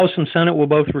House and Senate will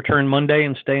both return Monday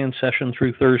and stay in session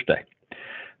through Thursday.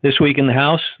 This week in the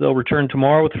House, they'll return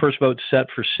tomorrow with the first vote set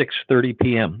for 6:30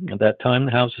 p.m. At that time,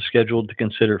 the House is scheduled to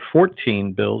consider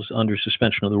 14 bills under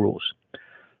suspension of the rules.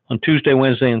 On Tuesday,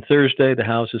 Wednesday, and Thursday, the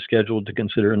House is scheduled to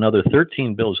consider another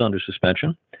 13 bills under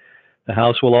suspension. The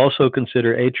House will also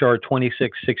consider H.R.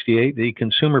 2668, the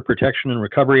Consumer Protection and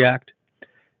Recovery Act,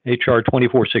 H.R.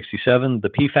 2467, the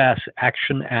PFAS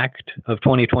Action Act of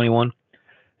 2021,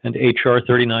 and H.R.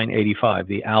 3985,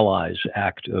 the Allies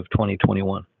Act of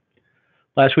 2021.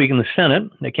 Last week in the Senate,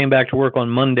 they came back to work on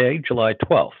Monday, July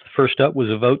 12th. First up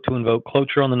was a vote to invoke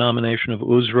cloture on the nomination of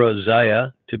Uzra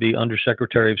Zaya to be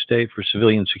Undersecretary of State for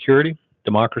Civilian Security,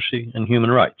 Democracy, and Human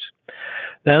Rights.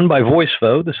 Then, by voice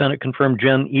vote, the Senate confirmed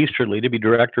Jen Easterly to be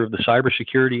Director of the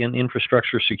Cybersecurity and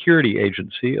Infrastructure Security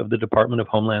Agency of the Department of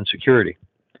Homeland Security.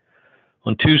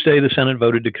 On Tuesday, the Senate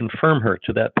voted to confirm her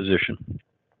to that position.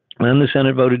 Then the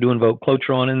Senate voted to invoke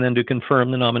cloture on and then to confirm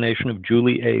the nomination of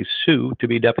Julie A. Su to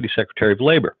be Deputy Secretary of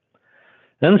Labor.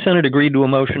 Then the Senate agreed to a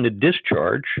motion to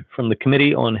discharge from the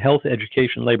Committee on Health,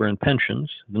 Education, Labor, and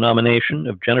Pensions the nomination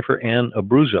of Jennifer Ann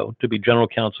Abruzzo to be General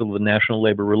Counsel of the National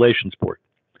Labor Relations Board.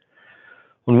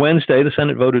 On Wednesday, the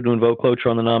Senate voted to invoke cloture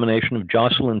on the nomination of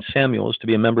Jocelyn Samuels to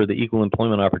be a member of the Equal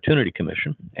Employment Opportunity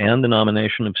Commission and the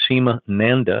nomination of Seema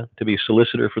Nanda to be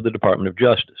Solicitor for the Department of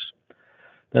Justice.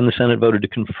 Then the Senate voted to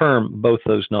confirm both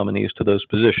those nominees to those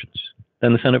positions.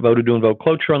 Then the Senate voted to invoke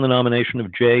cloture on the nomination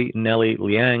of J. Nellie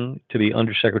Liang to be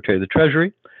Undersecretary of the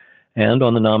Treasury and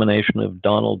on the nomination of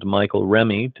Donald Michael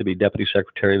Remy to be Deputy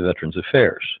Secretary of Veterans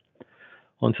Affairs.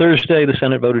 On Thursday, the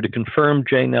Senate voted to confirm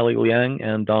J. Nellie Liang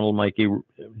and Donald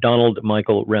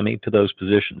Michael Remy to those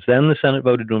positions. Then the Senate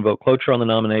voted to invoke cloture on the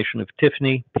nomination of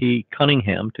Tiffany P.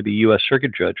 Cunningham to be U.S.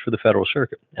 Circuit Judge for the Federal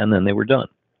Circuit, and then they were done.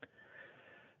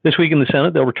 This week in the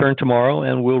Senate, they'll return tomorrow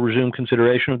and will resume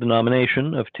consideration of the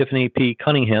nomination of Tiffany P.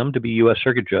 Cunningham to be U.S.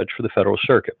 Circuit Judge for the Federal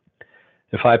Circuit.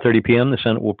 At 5:30 p.m., the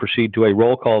Senate will proceed to a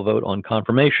roll call vote on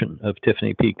confirmation of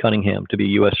Tiffany P. Cunningham to be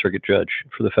U.S. Circuit Judge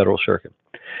for the Federal Circuit.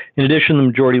 In addition, the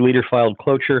Majority Leader filed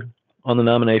cloture on the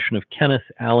nomination of Kenneth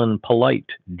Allen Polite,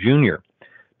 Jr.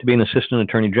 to be an Assistant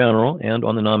Attorney General and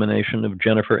on the nomination of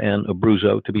Jennifer Ann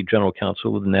Abruzzo to be General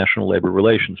Counsel of the National Labor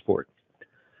Relations Board.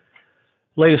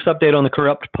 Latest update on the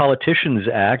Corrupt Politicians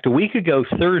Act. A week ago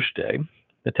Thursday,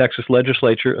 the Texas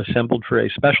legislature assembled for a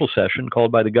special session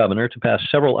called by the governor to pass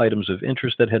several items of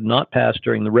interest that had not passed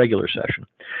during the regular session.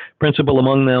 Principal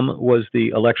among them was the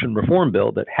election reform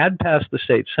bill that had passed the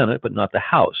state Senate but not the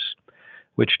House,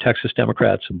 which Texas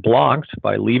Democrats blocked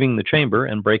by leaving the chamber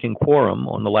and breaking quorum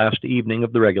on the last evening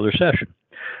of the regular session.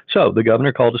 So the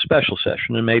governor called a special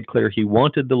session and made clear he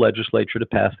wanted the legislature to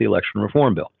pass the election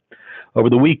reform bill. Over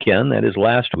the weekend, that is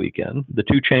last weekend, the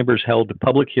two chambers held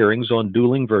public hearings on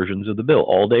dueling versions of the bill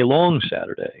all day long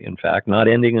Saturday, in fact, not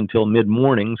ending until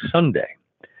mid-morning Sunday.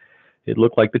 It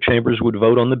looked like the chambers would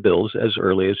vote on the bills as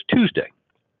early as Tuesday.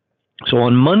 So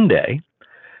on Monday,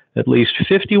 at least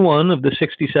 51 of the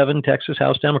 67 Texas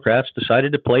House Democrats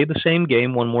decided to play the same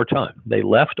game one more time. They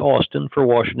left Austin for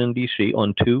Washington, D.C.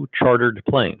 on two chartered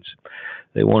planes.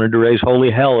 They wanted to raise holy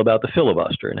hell about the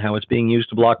filibuster and how it's being used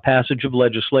to block passage of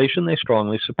legislation they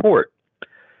strongly support.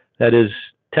 That is,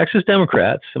 Texas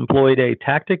Democrats employed a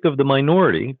tactic of the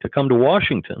minority to come to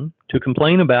Washington to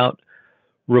complain about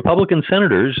Republican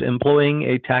senators employing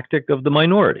a tactic of the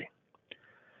minority.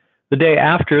 The day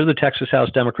after the Texas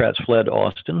House Democrats fled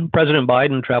Austin, President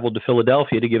Biden traveled to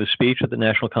Philadelphia to give a speech at the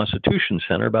National Constitution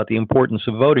Center about the importance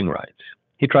of voting rights.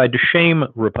 He tried to shame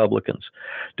Republicans,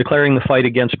 declaring the fight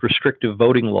against restrictive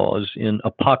voting laws in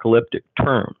apocalyptic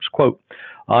terms. Quote,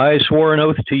 "I swore an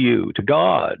oath to you, to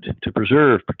God, to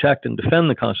preserve, protect, and defend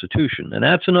the Constitution, and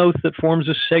that's an oath that forms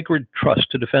a sacred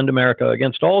trust to defend America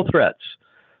against all threats,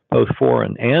 both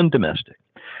foreign and domestic.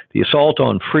 The assault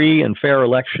on free and fair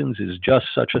elections is just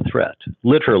such a threat.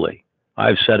 Literally,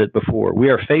 I've said it before. We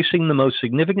are facing the most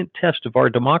significant test of our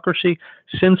democracy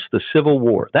since the Civil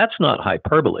War." That's not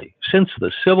hyperbole. Since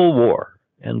the Civil War,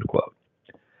 end quote.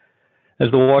 As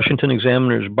the Washington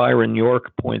Examiner's Byron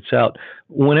York points out,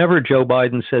 whenever Joe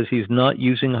Biden says he's not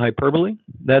using hyperbole,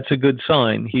 that's a good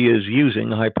sign he is using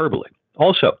hyperbole.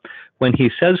 Also, when he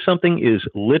says something is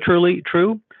literally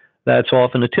true, that's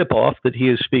often a tip-off that he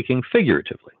is speaking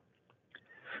figuratively.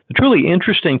 The truly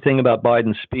interesting thing about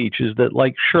Biden's speech is that,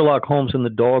 like Sherlock Holmes and the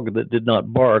dog that did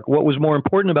not bark, what was more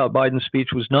important about Biden's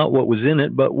speech was not what was in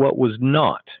it, but what was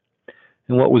not.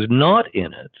 And what was not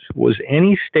in it was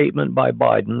any statement by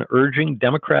Biden urging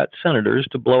Democrat senators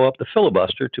to blow up the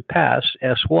filibuster to pass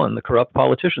S1, the Corrupt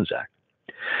Politicians Act.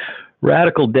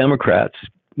 Radical Democrats,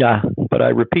 but I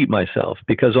repeat myself,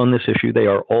 because on this issue they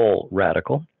are all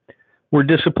radical, were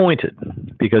disappointed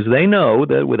because they know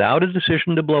that without a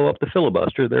decision to blow up the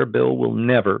filibuster, their bill will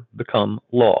never become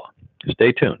law.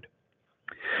 Stay tuned.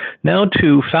 Now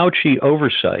to Fauci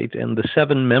oversight and the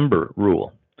 7-member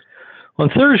rule. On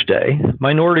Thursday,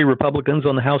 minority Republicans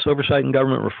on the House Oversight and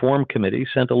Government Reform Committee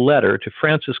sent a letter to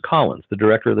Francis Collins, the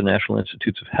director of the National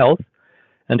Institutes of Health,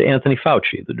 and Anthony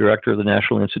Fauci, the director of the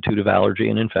National Institute of Allergy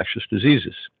and Infectious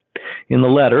Diseases. In the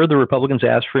letter, the Republicans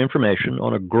asked for information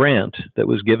on a grant that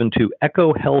was given to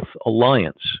EcoHealth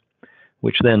Alliance,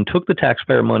 which then took the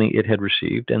taxpayer money it had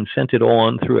received and sent it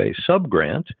on through a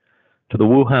sub-grant to the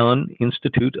Wuhan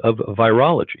Institute of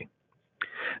Virology.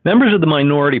 Members of the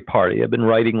minority party have been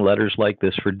writing letters like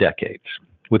this for decades.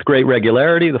 With great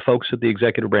regularity, the folks at the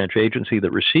executive branch agency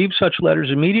that receive such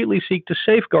letters immediately seek to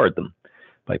safeguard them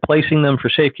by placing them for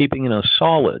safekeeping in a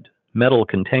solid metal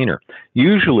container,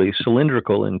 usually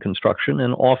cylindrical in construction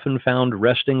and often found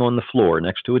resting on the floor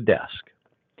next to a desk.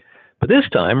 But this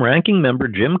time, Ranking Member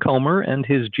Jim Comer and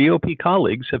his GOP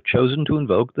colleagues have chosen to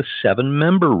invoke the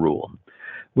 7-member rule,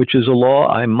 which is a law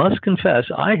I must confess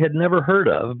I had never heard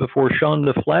of before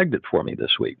Shonda flagged it for me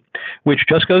this week, which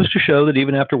just goes to show that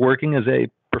even after working as a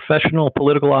professional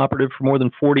political operative for more than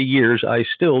 40 years, I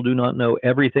still do not know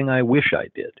everything I wish I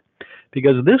did,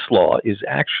 because this law is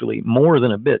actually more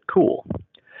than a bit cool.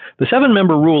 The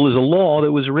 7-member rule is a law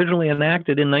that was originally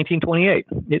enacted in 1928.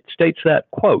 It states that,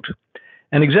 quote,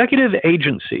 an executive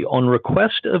agency on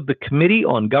request of the Committee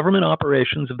on Government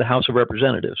Operations of the House of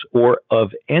Representatives, or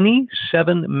of any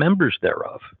 7 members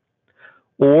thereof,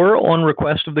 or on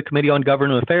request of the Committee on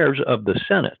Government Affairs of the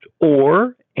Senate,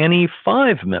 or any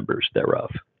 5 members thereof,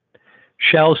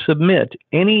 shall submit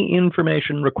any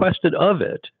information requested of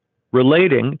it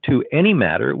relating to any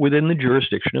matter within the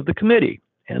jurisdiction of the committee,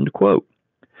 end quote.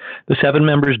 The 7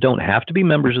 members don't have to be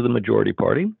members of the majority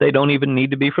party. They don't even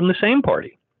need to be from the same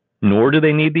party, nor do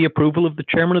they need the approval of the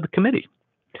chairman of the committee.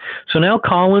 So now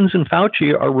Collins and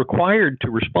Fauci are required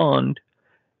to respond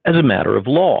as a matter of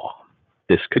law.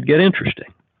 This could get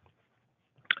interesting.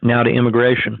 Now to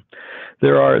immigration.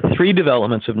 There are 3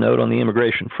 developments of note on the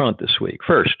immigration front this week.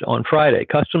 First, on Friday,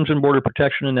 Customs and Border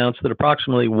Protection announced that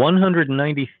approximately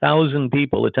 190,000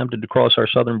 people attempted to cross our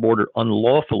southern border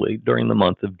unlawfully during the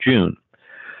month of June.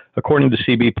 According to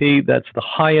CBP, that's the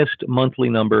highest monthly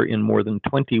number in more than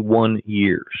 21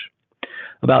 years.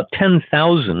 About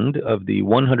 10,000 of the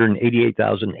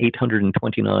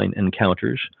 188,829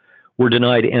 encounters were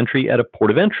denied entry at a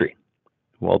port of entry,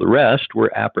 while the rest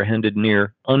were apprehended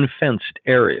near unfenced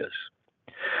areas.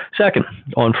 Second,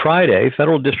 on Friday,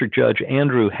 Federal District Judge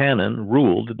Andrew Hannon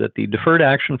ruled that the Deferred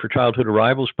Action for Childhood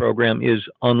Arrivals program is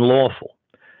unlawful,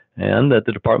 and that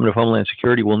the Department of Homeland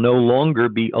Security will no longer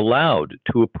be allowed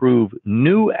to approve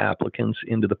new applicants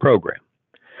into the program.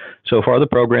 So far, the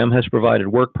program has provided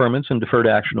work permits and deferred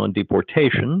action on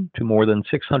deportation to more than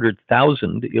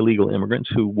 600,000 illegal immigrants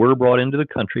who were brought into the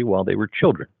country while they were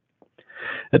children.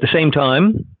 At the same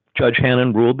time, Judge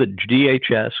Hannon ruled that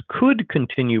DHS could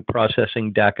continue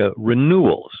processing DACA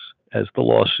renewals as the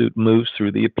lawsuit moves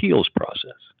through the appeals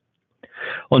process.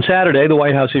 On Saturday, the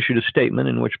White House issued a statement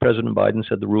in which President Biden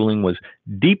said the ruling was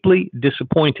deeply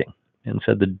disappointing and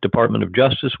said the Department of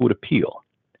Justice would appeal.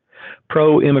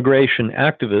 Pro-immigration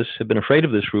activists have been afraid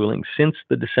of this ruling since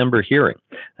the December hearing.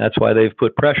 That's why they've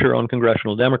put pressure on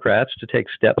congressional Democrats to take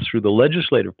steps through the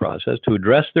legislative process to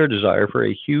address their desire for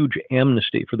a huge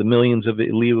amnesty for the millions of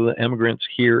illegal immigrants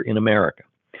here in America.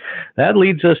 That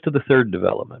leads us to the third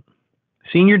development.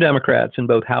 Senior Democrats in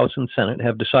both House and Senate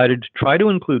have decided to try to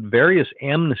include various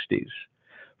amnesties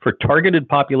for targeted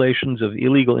populations of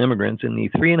illegal immigrants in the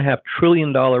 $3.5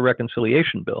 trillion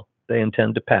reconciliation bill they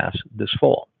intend to pass this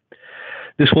fall.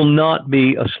 This will not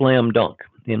be a slam dunk.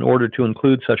 In order to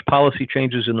include such policy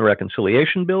changes in the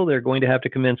reconciliation bill, they're going to have to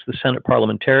convince the Senate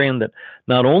parliamentarian that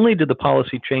not only do the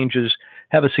policy changes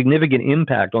have a significant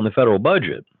impact on the federal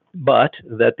budget, but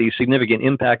that the significant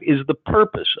impact is the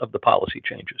purpose of the policy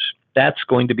changes. That's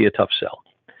going to be a tough sell.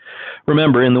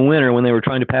 Remember, in the winter, when they were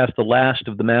trying to pass the last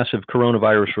of the massive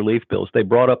coronavirus relief bills, they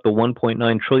brought up the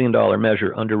 $1.9 trillion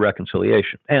measure under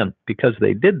reconciliation. And because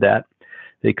they did that,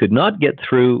 they could not get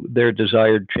through their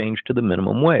desired change to the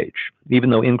minimum wage.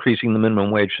 Even though increasing the minimum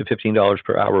wage to $15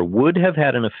 per hour would have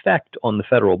had an effect on the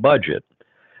federal budget,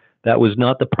 that was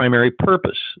not the primary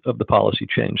purpose of the policy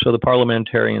change, so the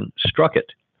parliamentarian struck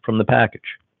it from the package.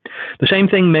 The same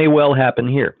thing may well happen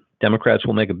here. Democrats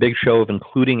will make a big show of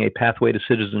including a pathway to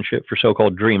citizenship for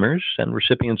so-called dreamers and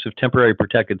recipients of temporary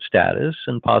protected status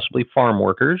and possibly farm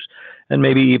workers and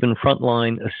maybe even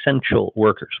frontline essential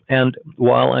workers. And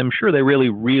while I'm sure they really,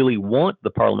 really want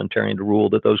the parliamentarian to rule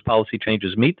that those policy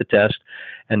changes meet the test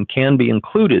and can be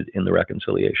included in the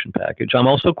reconciliation package, I'm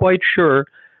also quite sure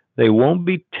they won't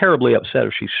be terribly upset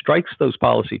if she strikes those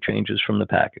policy changes from the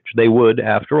package. They would,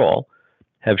 after all,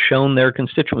 have shown their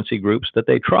constituency groups that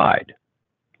they tried.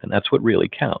 And that's what really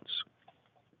counts.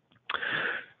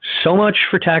 So much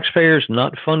for taxpayers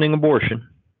not funding abortion.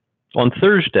 On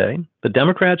Thursday, the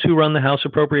Democrats who run the House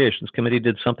Appropriations Committee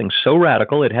did something so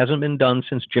radical it hasn't been done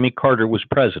since Jimmy Carter was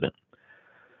president.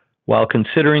 While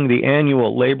considering the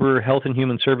annual Labor, Health and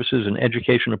Human Services and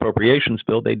Education Appropriations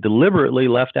Bill, they deliberately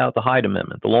left out the Hyde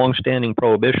Amendment, the long-standing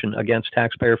prohibition against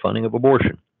taxpayer funding of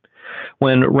abortion.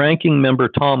 When Ranking Member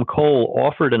Tom Cole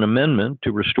offered an amendment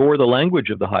to restore the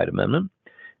language of the Hyde Amendment,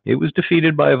 it was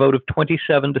defeated by a vote of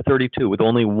 27 to 32, with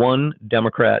only one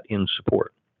Democrat in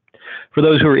support. For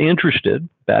those who are interested,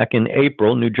 back in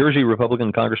April, New Jersey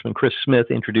Republican Congressman Chris Smith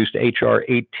introduced H.R.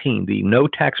 18, the No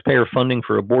Taxpayer Funding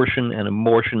for Abortion and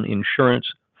Abortion Insurance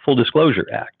Full Disclosure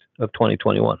Act of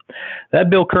 2021. That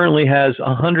bill currently has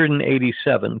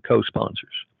 187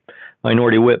 co-sponsors.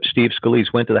 Minority Whip Steve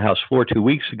Scalise went to the House floor 2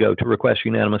 weeks ago to request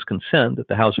unanimous consent that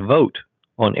the House vote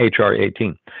on H.R.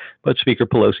 18, but Speaker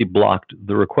Pelosi blocked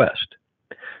the request.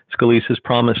 Scalise has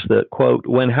promised that, quote,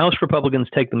 when House Republicans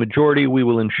take the majority, we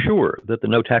will ensure that the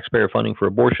No Taxpayer Funding for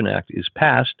Abortion Act is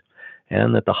passed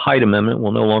and that the Hyde Amendment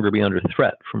will no longer be under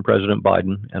threat from President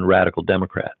Biden and radical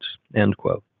Democrats, end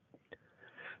quote.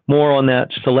 More on that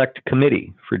select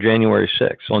committee for January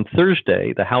 6th. On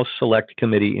Thursday, the House Select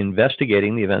Committee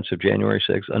investigating the events of January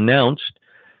 6th announced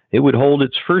it would hold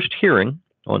its first hearing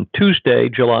on Tuesday,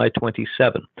 July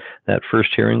 27. That first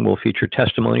hearing will feature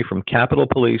testimony from Capitol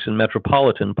Police and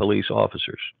Metropolitan Police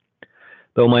officers.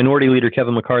 Though Minority Leader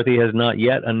Kevin McCarthy has not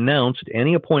yet announced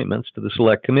any appointments to the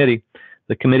Select Committee,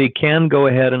 the committee can go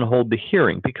ahead and hold the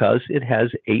hearing because it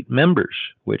has 8 members,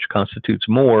 which constitutes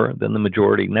more than the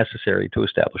majority necessary to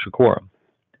establish a quorum.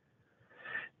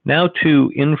 Now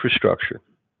to infrastructure.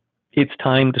 It's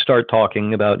time to start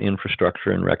talking about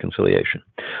infrastructure and reconciliation.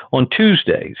 On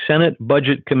Tuesday, Senate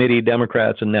Budget Committee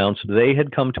Democrats announced they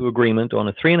had come to agreement on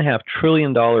a $3.5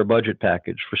 trillion budget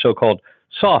package for so-called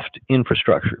soft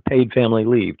infrastructure, paid family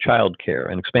leave, child care,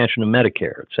 and expansion of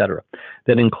Medicare, etc.,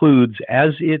 that includes,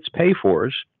 as its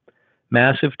pay-fors,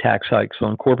 massive tax hikes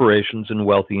on corporations and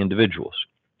wealthy individuals.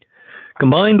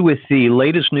 Combined with the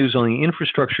latest news on the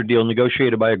infrastructure deal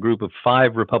negotiated by a group of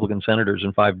 5 Republican senators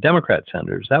and 5 Democrat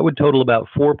senators, that would total about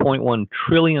 $4.1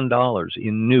 trillion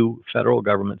in new federal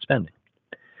government spending.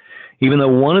 Even though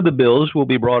one of the bills will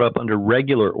be brought up under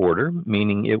regular order,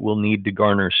 meaning it will need to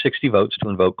garner 60 votes to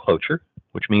invoke cloture,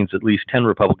 which means at least 10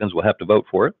 Republicans will have to vote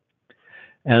for it,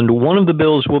 and one of the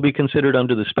bills will be considered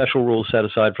under the special rules set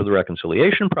aside for the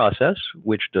reconciliation process,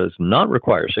 which does not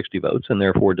require 60 votes and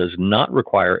therefore does not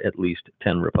require at least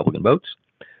 10 Republican votes.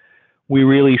 We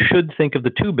really should think of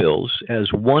the 2 bills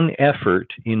as one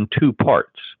effort in 2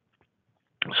 parts.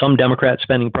 Some Democrat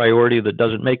spending priority that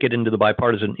doesn't make it into the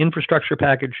bipartisan infrastructure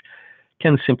package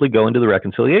can simply go into the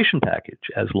reconciliation package,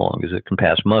 as long as it can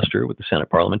pass muster with the Senate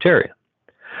parliamentarian.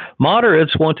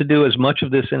 Moderates want to do as much of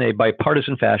this in a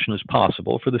bipartisan fashion as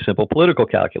possible for the simple political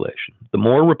calculation. The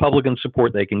more Republican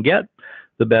support they can get,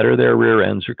 the better their rear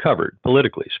ends are covered,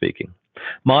 politically speaking.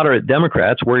 Moderate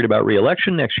Democrats worried about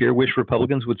re-election next year wish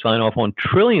Republicans would sign off on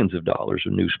trillions of dollars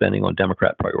of new spending on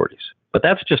Democrat priorities. But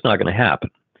that's just not going to happen.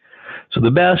 So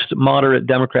the best moderate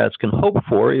Democrats can hope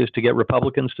for is to get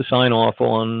Republicans to sign off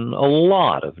on a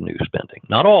lot of new spending.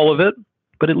 Not all of it,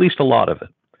 but at least a lot of it.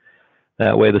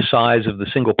 That way the size of the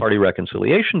single-party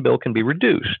reconciliation bill can be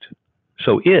reduced,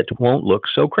 so it won't look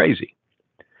so crazy.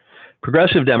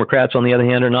 Progressive Democrats, on the other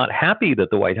hand, are not happy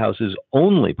that the White House is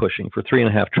only pushing for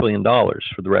 $3.5 trillion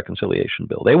for the reconciliation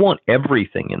bill. They want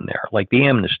everything in there, like the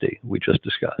amnesty we just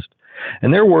discussed.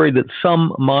 And they're worried that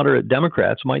some moderate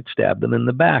Democrats might stab them in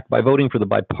the back by voting for the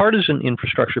bipartisan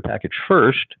infrastructure package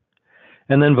first,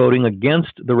 and then voting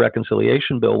against the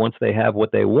reconciliation bill once they have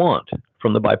what they want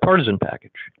from the bipartisan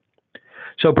package.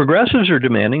 So progressives are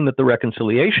demanding that the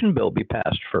reconciliation bill be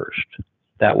passed first.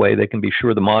 That way they can be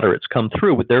sure the moderates come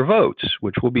through with their votes,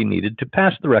 which will be needed to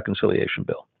pass the reconciliation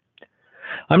bill.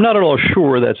 I'm not at all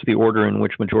sure that's the order in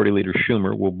which Majority Leader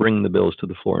Schumer will bring the bills to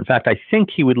the floor. In fact, I think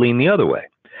he would lean the other way.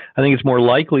 I think it's more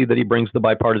likely that he brings the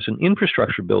bipartisan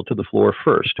infrastructure bill to the floor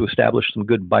first to establish some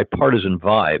good bipartisan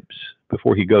vibes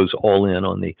before he goes all in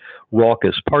on the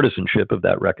raucous partisanship of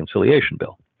that reconciliation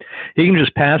bill. He can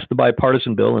just pass the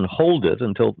bipartisan bill and hold it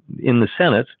until in the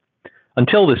Senate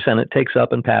until the Senate takes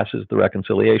up and passes the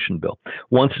reconciliation bill.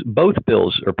 Once both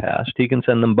bills are passed, he can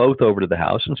send them both over to the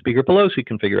House, and Speaker Pelosi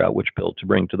can figure out which bill to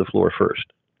bring to the floor first.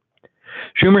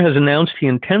 Schumer has announced he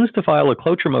intends to file a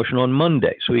cloture motion on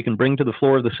Monday so he can bring to the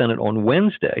floor of the Senate on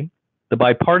Wednesday the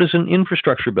bipartisan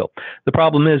infrastructure bill. The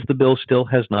problem is the bill still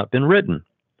has not been written.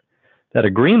 That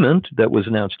agreement that was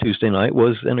announced Tuesday night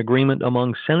was an agreement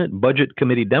among Senate Budget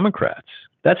Committee Democrats.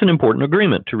 That's an important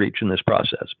agreement to reach in this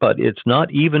process, but it's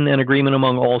not even an agreement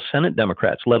among all Senate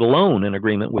Democrats, let alone an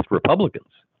agreement with Republicans.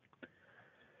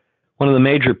 One of the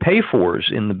major pay-fors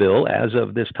in the bill as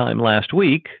of this time last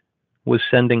week was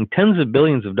sending tens of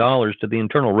billions of dollars to the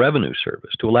Internal Revenue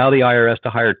Service to allow the IRS to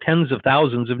hire tens of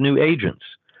thousands of new agents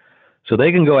so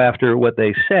they can go after what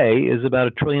they say is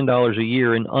about $1 trillion a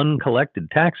year in uncollected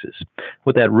taxes.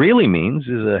 What that really means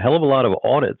is a hell of a lot of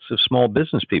audits of small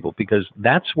business people, because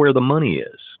that's where the money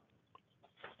is.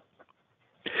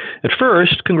 At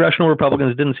first, congressional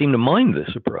Republicans didn't seem to mind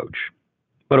this approach.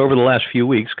 But over the last few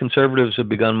weeks, conservatives have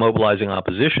begun mobilizing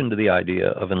opposition to the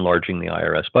idea of enlarging the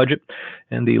IRS budget,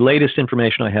 and the latest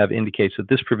information I have indicates that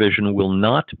this provision will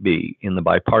not be in the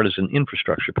bipartisan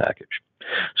infrastructure package.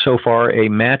 So far, a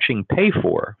matching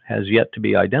pay-for has yet to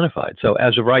be identified. So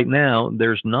as of right now,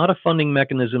 there's not a funding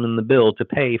mechanism in the bill to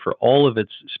pay for all of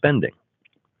its spending.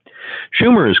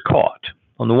 Schumer is caught.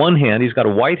 On the one hand, he's got a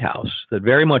White House that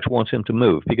very much wants him to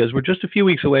move, because we're just a few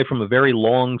weeks away from a very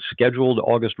long scheduled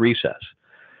August recess,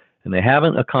 and they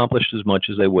haven't accomplished as much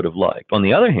as they would have liked. On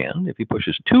the other hand, if he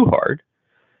pushes too hard,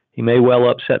 he may well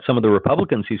upset some of the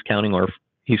Republicans he's counting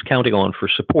on for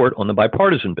support on the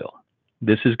bipartisan bill.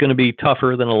 This is going to be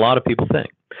tougher than a lot of people think.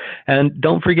 And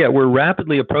don't forget, we're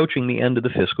rapidly approaching the end of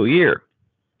the fiscal year.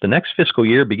 The next fiscal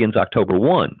year begins October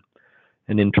 1,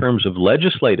 and in terms of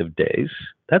legislative days,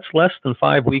 that's less than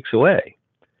 5 weeks away.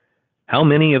 How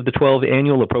many of the 12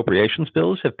 annual appropriations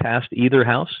bills have passed either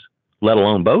house, let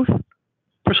alone both?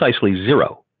 Precisely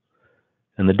 0.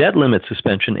 And the debt limit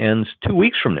suspension ends 2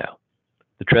 weeks from now.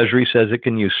 The Treasury says it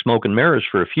can use smoke and mirrors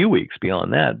for a few weeks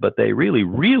beyond that, but they really,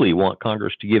 really want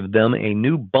Congress to give them a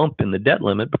new bump in the debt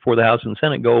limit before the House and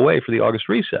Senate go away for the August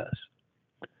recess.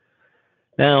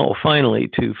 Now, finally,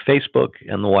 to Facebook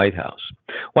and the White House.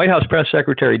 White House Press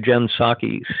Secretary Jen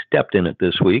Psaki stepped in it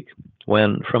this week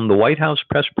when, from the White House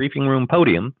press briefing room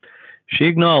podium, she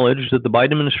acknowledged that the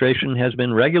Biden administration has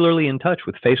been regularly in touch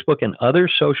with Facebook and other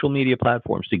social media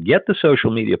platforms to get the social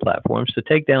media platforms to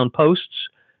take down posts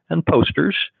and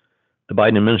posters the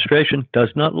Biden administration does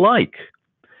not like.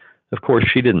 Of course,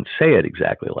 she didn't say it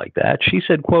exactly like that. She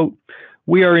said, quote,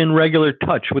 "We are in regular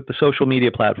touch with the social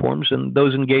media platforms, and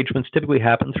those engagements typically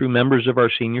happen through members of our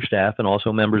senior staff and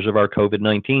also members of our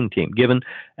COVID-19 team. Given,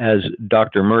 as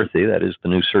Dr. Murthy, that is the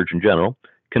new Surgeon General,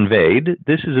 conveyed,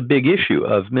 this is a big issue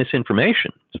of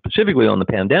misinformation, specifically on the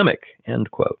pandemic,"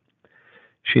 end quote.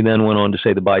 She then went on to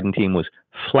say the Biden team was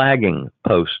flagging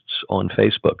posts on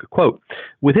Facebook. Quote,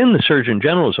 "Within the Surgeon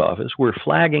General's office, we're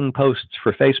flagging posts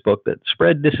for Facebook that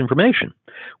spread disinformation.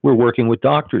 We're working with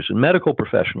doctors and medical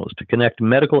professionals to connect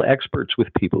medical experts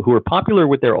with people who are popular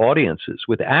with their audiences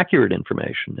with accurate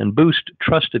information and boost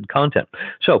trusted content.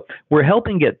 So we're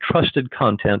helping get trusted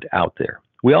content out there.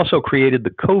 We also created the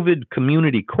COVID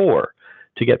Community Corps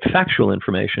to get factual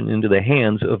information into the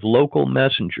hands of local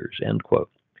messengers," end quote.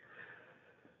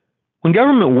 When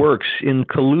government works in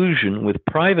collusion with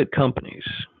private companies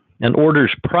and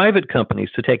orders private companies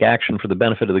to take action for the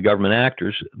benefit of the government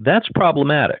actors, that's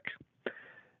problematic.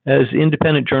 As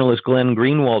independent journalist Glenn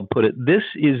Greenwald put it, this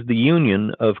is the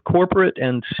union of corporate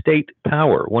and state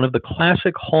power, one of the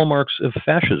classic hallmarks of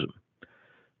fascism,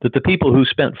 that the people who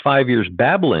spent 5 years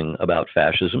babbling about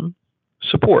fascism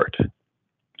support,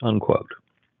 unquote.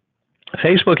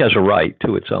 Facebook has a right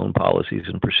to its own policies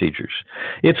and procedures.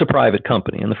 It's a private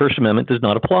company, and the First Amendment does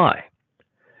not apply.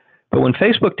 But when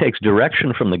Facebook takes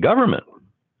direction from the government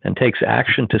and takes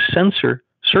action to censor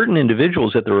certain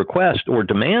individuals at the request or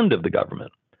demand of the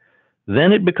government,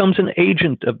 then it becomes an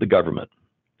agent of the government,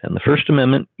 and the First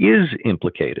Amendment is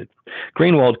implicated.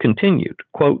 Greenwald continued,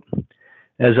 quote,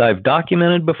 "As I've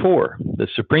documented before, the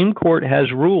Supreme Court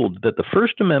has ruled that the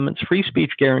First Amendment's free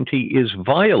speech guarantee is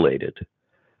violated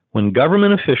when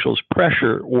government officials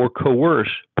pressure or coerce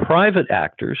private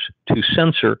actors to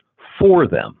censor for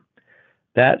them.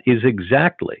 That is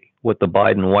exactly what the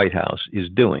Biden White House is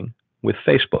doing with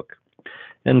Facebook,"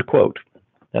 end quote.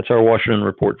 That's our Washington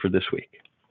Report for this week.